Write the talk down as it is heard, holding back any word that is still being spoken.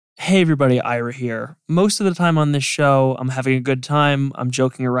Hey everybody, Ira here. Most of the time on this show, I'm having a good time, I'm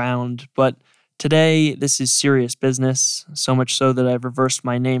joking around, but today this is serious business, so much so that I've reversed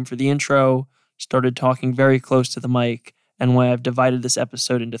my name for the intro, started talking very close to the mic, and why I've divided this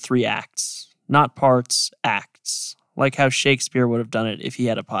episode into 3 acts. Not parts, acts. Like how Shakespeare would have done it if he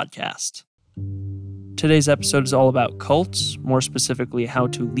had a podcast. Today's episode is all about cults, more specifically how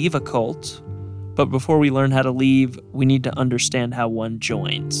to leave a cult. But before we learn how to leave, we need to understand how one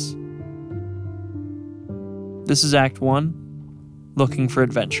joins. This is Act 1, Looking for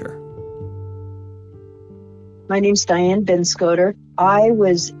Adventure. My name's Diane Benscoter. I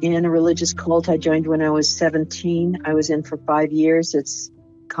was in a religious cult I joined when I was 17. I was in for 5 years. It's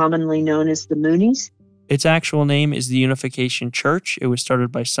commonly known as the Moonies. Its actual name is the Unification Church. It was started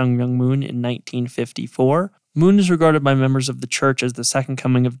by Sun Myung Moon in 1954. Moon is regarded by members of the church as the second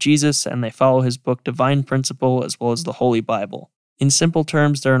coming of Jesus, and they follow his book Divine Principle as well as the Holy Bible. In simple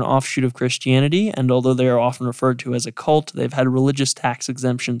terms, they're an offshoot of Christianity, and although they are often referred to as a cult, they've had religious tax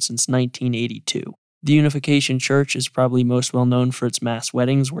exemption since 1982. The Unification Church is probably most well known for its mass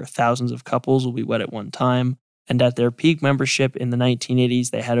weddings, where thousands of couples will be wed at one time, and at their peak membership in the 1980s,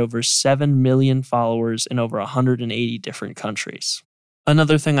 they had over 7 million followers in over 180 different countries.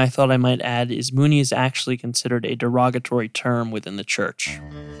 Another thing I thought I might add is Moonie is actually considered a derogatory term within the church.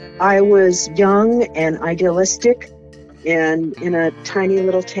 I was young and idealistic and in a tiny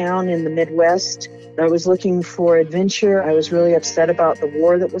little town in the Midwest. I was looking for adventure. I was really upset about the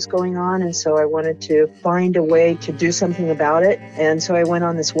war that was going on, and so I wanted to find a way to do something about it. And so I went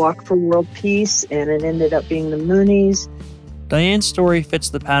on this walk for world peace, and it ended up being the Moonies. Diane's story fits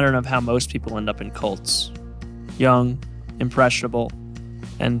the pattern of how most people end up in cults. Young, impressionable,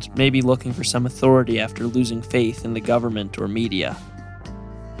 and maybe looking for some authority after losing faith in the government or media.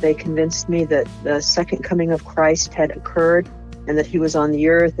 They convinced me that the second coming of Christ had occurred and that he was on the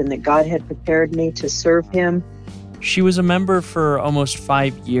earth and that God had prepared me to serve him. She was a member for almost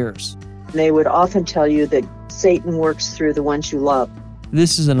 5 years. They would often tell you that Satan works through the ones you love.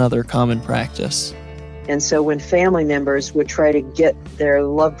 This is another common practice. And so when family members would try to get their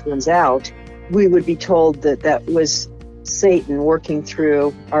loved ones out, we would be told that that was Satan working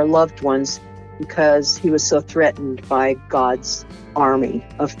through our loved ones because he was so threatened by God's army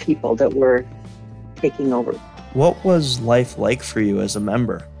of people that were taking over. What was life like for you as a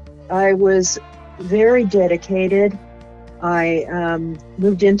member? I was very dedicated. I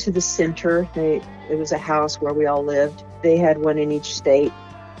moved into the center. It was a house where we all lived. They had one in each state.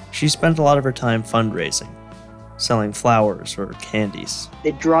 She spent a lot of her time fundraising, selling flowers or candies.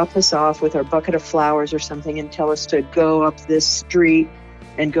 They'd drop us off with our bucket of flowers or something and tell us to go up this street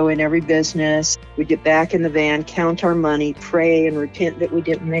and go in every business. We'd get back in the van, count our money, pray and repent that we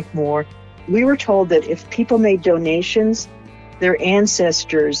didn't make more. We were told that if people made donations, their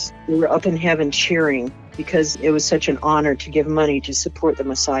ancestors were up in heaven cheering because it was such an honor to give money to support the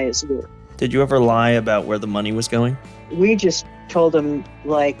Messiah's work. Did you ever lie about where the money was going? We just told them,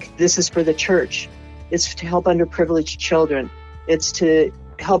 this is for the church. It's to help underprivileged children. It's to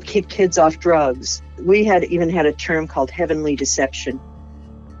help keep kids off drugs. We had even had a term called heavenly deception.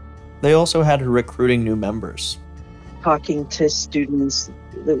 They also had her recruiting new members. Talking to students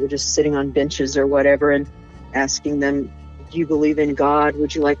that were just sitting on benches or whatever and asking them, do you believe in God?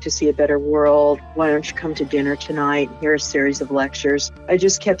 Would you like to see a better world? Why don't you come to dinner tonight? Hear a series of lectures. I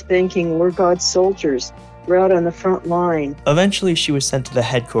just kept thinking, we're God's soldiers. We're out on the front line. Eventually, she was sent to the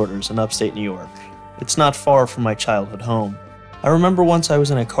headquarters in upstate New York. It's not far from my childhood home. I remember once I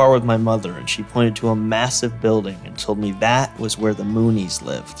was in a car with my mother and she pointed to a massive building and told me that was where the Moonies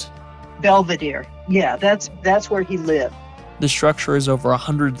lived. Belvedere. Yeah, that's where he lived. The structure is over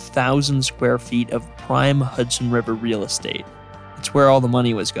 100,000 square feet of prime Hudson River real estate. It's where all the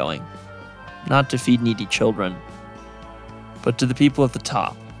money was going. Not to feed needy children, but to the people at the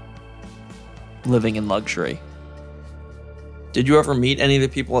top, living in luxury. Did you ever meet any of the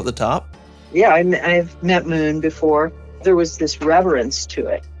people at the top? Yeah, I've met Moon before. There was this reverence to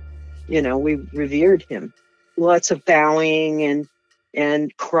it. We revered him. Lots of bowing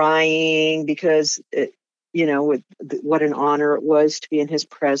and crying because, what an honor it was to be in his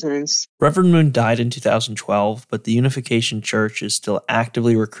presence. Reverend Moon died in 2012, but the Unification Church is still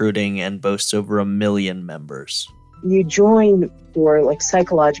actively recruiting and boasts over 1 million members. You join for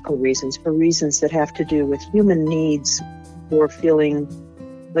psychological reasons, for reasons that have to do with human needs, or feeling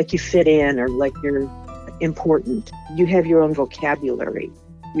like you fit in or like you're important. You have your own vocabulary,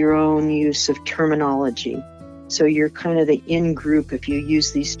 your own use of terminology. So you're kind of the in-group if you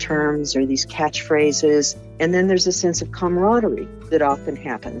use these terms or these catchphrases. And then there's a sense of camaraderie that often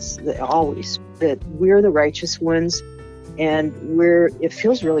happens, that we're the righteous ones. And it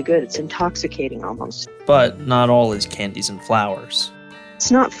feels really good. It's intoxicating almost. But not all is candies and flowers.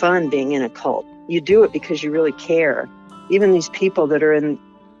 It's not fun being in a cult. You do it because you really care. Even these people that are in,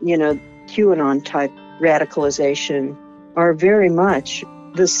 QAnon type radicalization are very much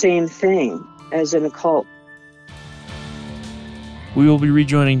the same thing as in a cult. We will be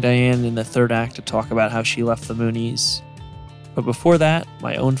rejoining Diane in the third act to talk about how she left the Moonies. But before that,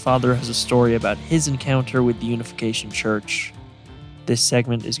 my own father has a story about his encounter with the Unification Church. This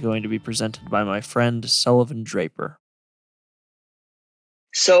segment is going to be presented by my friend Sullivan Draper.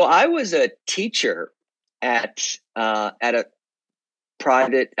 So I was a teacher at a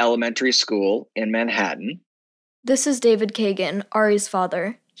private elementary school in Manhattan. This is David Kagan, Ari's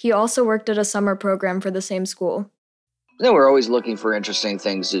father. He also worked at a summer program for the same school. We're always looking for interesting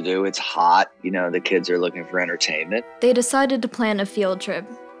things to do. It's hot, the kids are looking for entertainment. They decided to plan a field trip,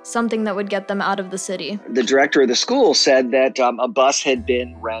 something that would get them out of the city. The director of the school said that a bus had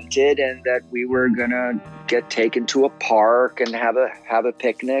been rented and that we were going to get taken to a park and have a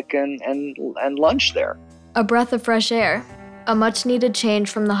picnic and lunch there. A breath of fresh air, a much-needed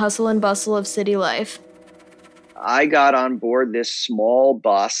change from the hustle and bustle of city life. I got on board this small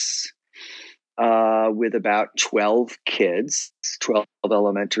bus with about 12 kids, 12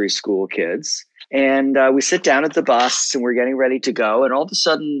 elementary school kids. And we sit down at the bus and we're getting ready to go. And all of a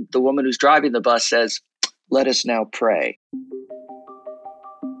sudden, the woman who's driving the bus says, "Let us now pray."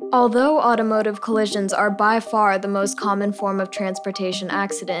 Although automotive collisions are by far the most common form of transportation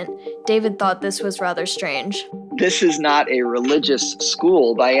accident, David thought this was rather strange. This is not a religious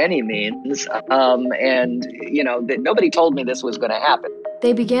school by any means. Nobody told me this was going to happen.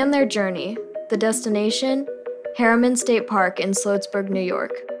 They began their journey. The destination? Harriman State Park in Sloatsburg, New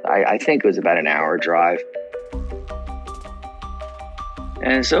York. I think it was about an hour drive.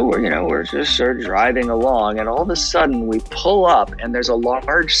 And so we're just sort of driving along, and all of a sudden we pull up, and there's a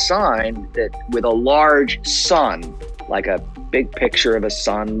large sign with a large sun, like a big picture of a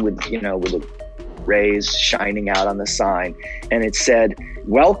sun with the rays shining out on the sign, and it said,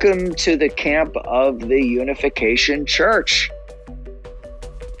 "Welcome to the camp of the Unification Church."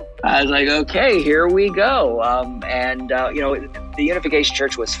 I was like, okay, here we go. The Unification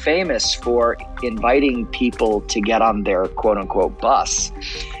Church was famous for inviting people to get on their quote unquote bus.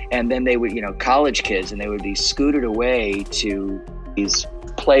 And then they would, college kids, and they would be scooted away to these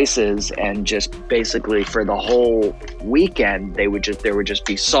places, and just basically for the whole weekend, there would just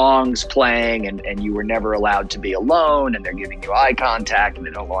be songs playing, and you were never allowed to be alone, and they're giving you eye contact, and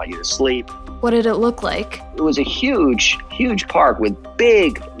they don't want you to sleep. What did it look like? It was a huge, huge park with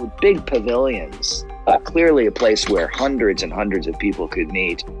big pavilions. Clearly a place where hundreds and hundreds of people could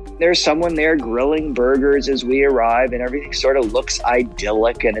meet. There's someone there grilling burgers as we arrive, and everything sort of looks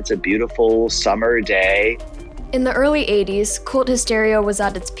idyllic, and it's a beautiful summer day. In the early 80s, cult hysteria was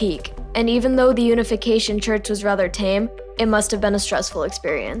at its peak, and even though the Unification Church was rather tame, it must have been a stressful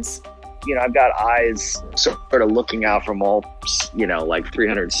experience. I've got eyes sort of looking out from all, like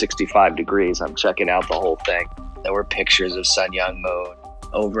 365 degrees. I'm checking out the whole thing. There were pictures of Sun Myung Moon.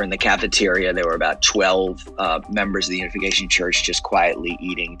 Over in the cafeteria, there were about 12 members of the Unification Church just quietly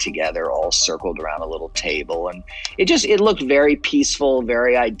eating together, all circled around a little table. And it looked very peaceful,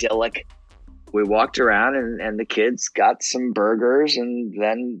 very idyllic. We walked around and the kids got some burgers, and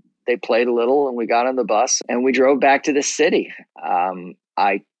then they played a little, and we got on the bus and we drove back to the city.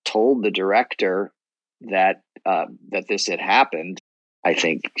 I told the director that this had happened. I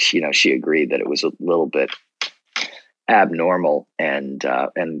think she agreed that it was a little bit abnormal, and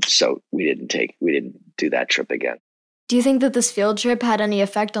so we didn't do that trip again. Do you think that this field trip had any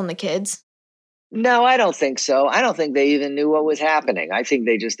effect on the kids? No, I don't think so. I don't think they even knew what was happening. I think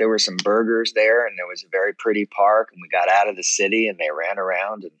there were some burgers there, and there was a very pretty park, and we got out of the city and they ran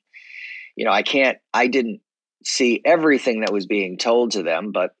around, and I didn't see everything that was being told to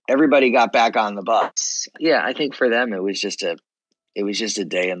them, but everybody got back on the bus. Yeah, I think for them it was just a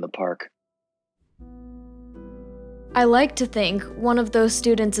day in the park. I like to think one of those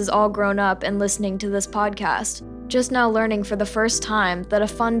students is all grown up and listening to this podcast, just now learning for the first time that a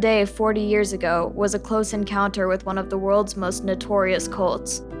fun day 40 years ago was a close encounter with one of the world's most notorious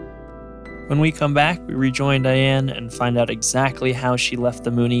cults. When we come back, we rejoin Diane and find out exactly how she left the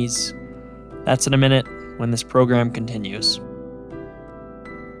Moonies. That's in a minute when this program continues.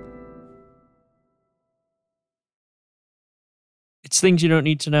 It's Things You Don't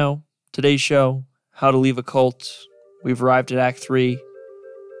Need to Know. Today's show, How to Leave a Cult. We've arrived at Act 3,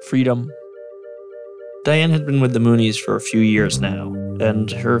 Freedom. Diane had been with the Moonies for a few years now,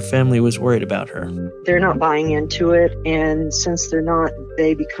 and her family was worried about her. They're not buying into it, and since they're not,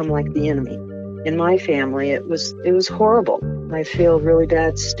 they become like the enemy. in my family, it was horrible. I feel really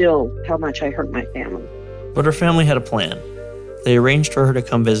bad still how much I hurt my family. But her family had a plan. They arranged for her to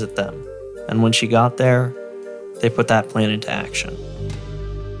come visit them, and when she got there, they put that plan into action.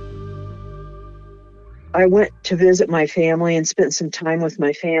 I went to visit my family and spent some time with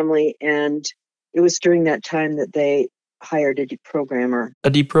my family, and it was during that time that they hired a deprogrammer.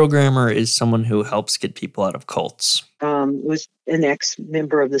 A deprogrammer is someone who helps get people out of cults. It was an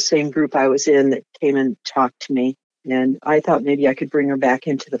ex-member of the same group I was in that came and talked to me, and I thought maybe I could bring her back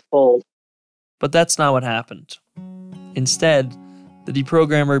into the fold. But that's not what happened. Instead, the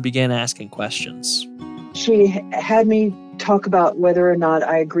deprogrammer began asking questions. She had me talk about whether or not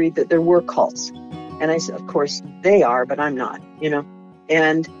I agreed that there were cults. And I said, of course, they are, but I'm not,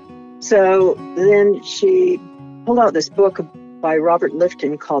 And so then she pulled out this book by Robert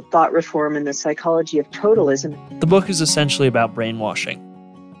Lifton called Thought Reform and the Psychology of Totalism. The book is essentially about brainwashing.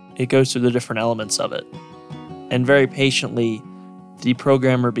 It goes through the different elements of it. And very patiently, the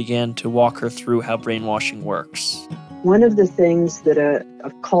deprogrammer began to walk her through how brainwashing works. One of the things that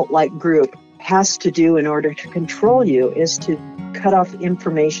a cult-like group has to do in order to control you is to cut off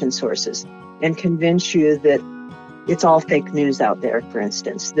information sources and convince you that it's all fake news out there, for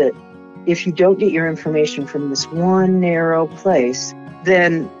instance, that if you don't get your information from this one narrow place,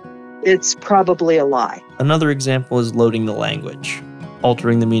 then it's probably a lie. Another example is loading the language,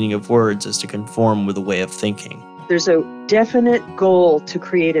 altering the meaning of words as to conform with a way of thinking. There's a definite goal to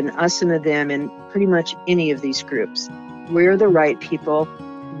create an us and a them in pretty much any of these groups. We're the right people.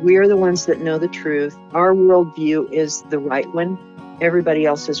 We're the ones that know the truth. Our worldview is the right one. Everybody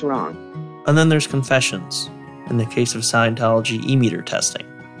else is wrong. And then there's confessions. In the case of Scientology, e-meter testing,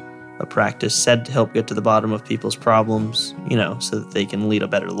 a practice said to help get to the bottom of people's problems, so that they can lead a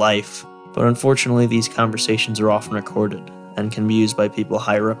better life. But unfortunately, these conversations are often recorded and can be used by people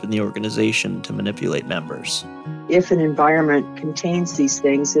higher up in the organization to manipulate members. If an environment contains these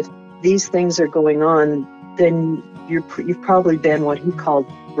things, if these things are going on, then you've probably been what he called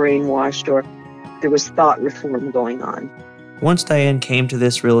brainwashed, or there was thought reform going on. Once Diane came to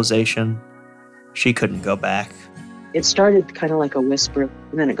this realization, she couldn't go back. It started kind of like a whisper,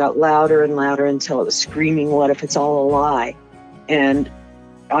 and then it got louder and louder until it was screaming, what if it's all a lie? And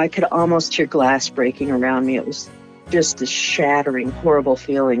I could almost hear glass breaking around me. It was just a shattering, horrible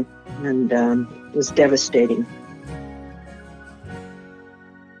feeling, and it was devastating.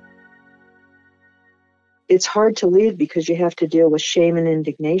 It's hard to leave because you have to deal with shame and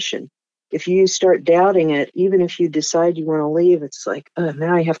indignation. If you start doubting it, even if you decide you want to leave, it's like,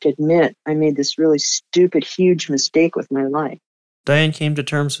 now I have to admit I made this really stupid, huge mistake with my life. Diane came to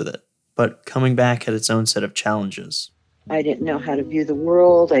terms with it, but coming back had its own set of challenges. I didn't know how to view the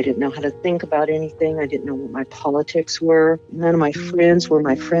world. I didn't know how to think about anything. I didn't know what my politics were. None of my friends were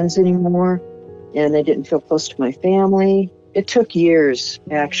my friends anymore, and I didn't feel close to my family. It took years,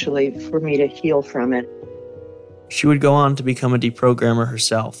 actually, for me to heal from it. She would go on to become a deprogrammer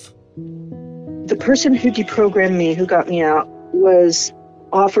herself. The person who deprogrammed me, who got me out, was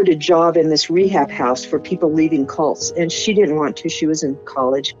offered a job in this rehab house for people leaving cults, and she didn't want to. She was in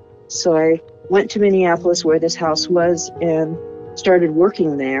college. So I went to Minneapolis, where this house was, and started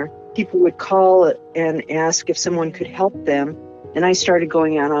working there. People would call and ask if someone could help them, and I started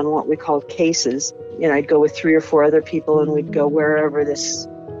going out on what we called cases. I'd go with 3 or 4 other people, and we'd go wherever this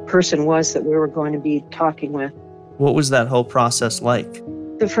person was that we were going to be talking with. What was that whole process like?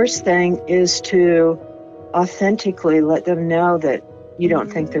 The first thing is to authentically let them know that you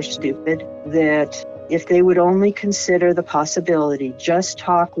don't think they're stupid, that if they would only consider the possibility, just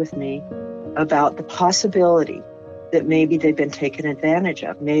talk with me about the possibility that maybe they've been taken advantage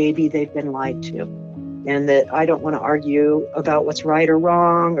of, maybe they've been lied to, and that I don't want to argue about what's right or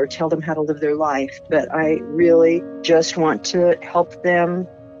wrong or tell them how to live their life, but I really just want to help them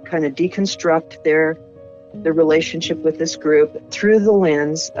kind of deconstruct their relationship with this group through the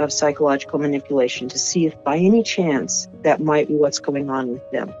lens of psychological manipulation to see if by any chance that might be what's going on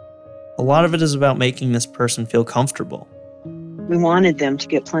with them. A lot of it is about making this person feel comfortable. We wanted them to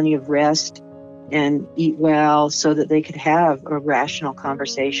get plenty of rest and eat well so that they could have a rational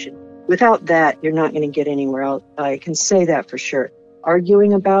conversation. Without that, you're not going to get anywhere else. I can say that for sure.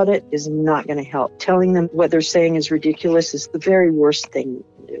 Arguing about it is not going to help. Telling them what they're saying is ridiculous is the very worst thing you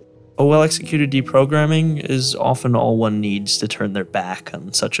can do. A well-executed deprogramming is often all one needs to turn their back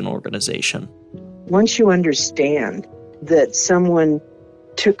on such an organization. Once you understand that someone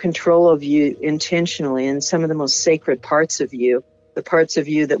took control of you intentionally and some of the most sacred parts of you, the parts of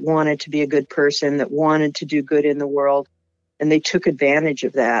you that wanted to be a good person, that wanted to do good in the world, and they took advantage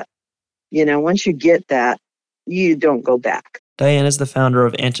of that, once you get that, you don't go back. Diane is the founder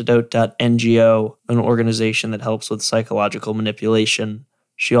of Antidote.ngo, an organization that helps with psychological manipulation.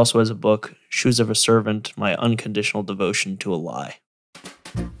 She also has a book, Shoes of a Servant, My Unconditional Devotion to a Lie.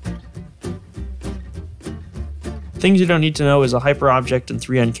 Things You Don't Need to Know is a Hyperobject and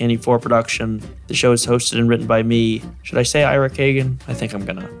 3 Uncanny 4 production. The show is hosted and written by me. Should I say Ira Kagan? I think I'm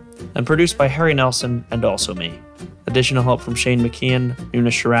gonna. And produced by Harry Nelson and also me. Additional help from Shane McKeon, Nuna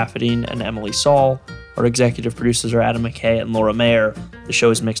Sharafadine, and Emily Saul. Our executive producers are Adam McKay and Laura Mayer. The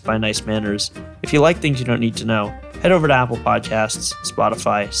show is mixed by Nice Manners. If you like Things You Don't Need to Know, head over to Apple Podcasts,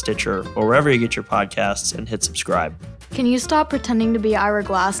 Spotify, Stitcher, or wherever you get your podcasts and hit subscribe. Can you stop pretending to be Ira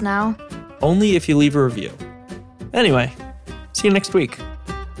Glass now? Only if you leave a review. Anyway, see you next week.